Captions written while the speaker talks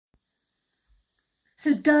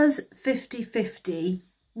So does 50-50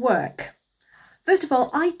 work? First of all,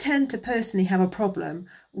 I tend to personally have a problem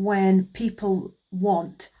when people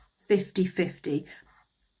want 50-50,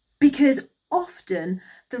 because often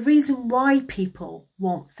the reason why people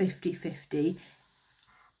want 50-50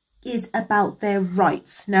 is about their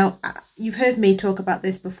rights. Now, you've heard me talk about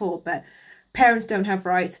this before, but parents don't have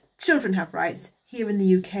rights, children have rights. Here in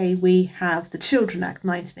the UK, we have the Children Act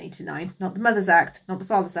 1989, not the Mothers Act, not the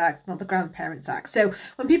Fathers Act, not the Grandparents Act. So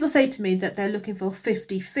when people say to me that they're looking for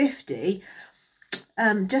 50-50,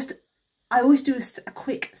 I always do a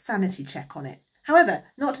quick sanity check on it. However,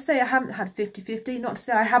 not to say I haven't had 50-50, not to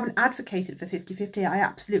say I haven't advocated for 50-50, I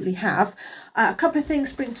absolutely have. A couple of things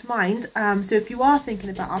spring to mind. So if you are thinking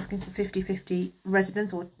about asking for 50-50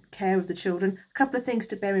 residence or care of the children, a couple of things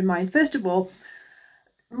to bear in mind. First of all,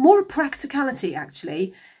 more practicality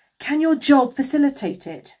actually. Can your job facilitate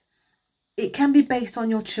it? It can be based on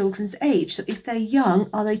your children's age. So if they're young,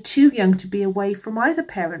 are they too young to be away from either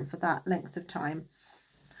parent for that length of time?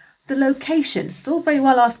 The location. It's all very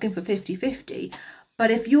well asking for 50-50,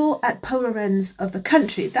 but if you're at polar ends of the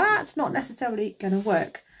country, that's not necessarily going to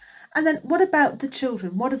work. And then what about the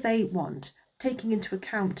children? What do they want? Taking into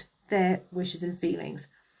account their wishes and feelings.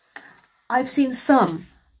 I've seen some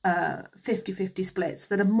 50-50 splits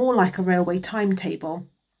that are more like a railway timetable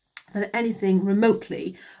than anything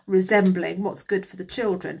remotely resembling what's good for the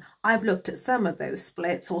children. I've looked at some of those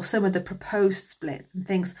splits or some of the proposed splits and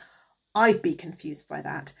things, I'd be confused by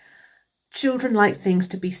that. Children like things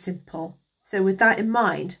to be simple. So with that in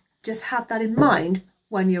mind, just have that in mind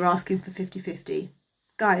when you're asking for 50-50.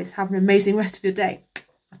 Guys, have an amazing rest of your day.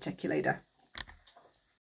 I'll check you later.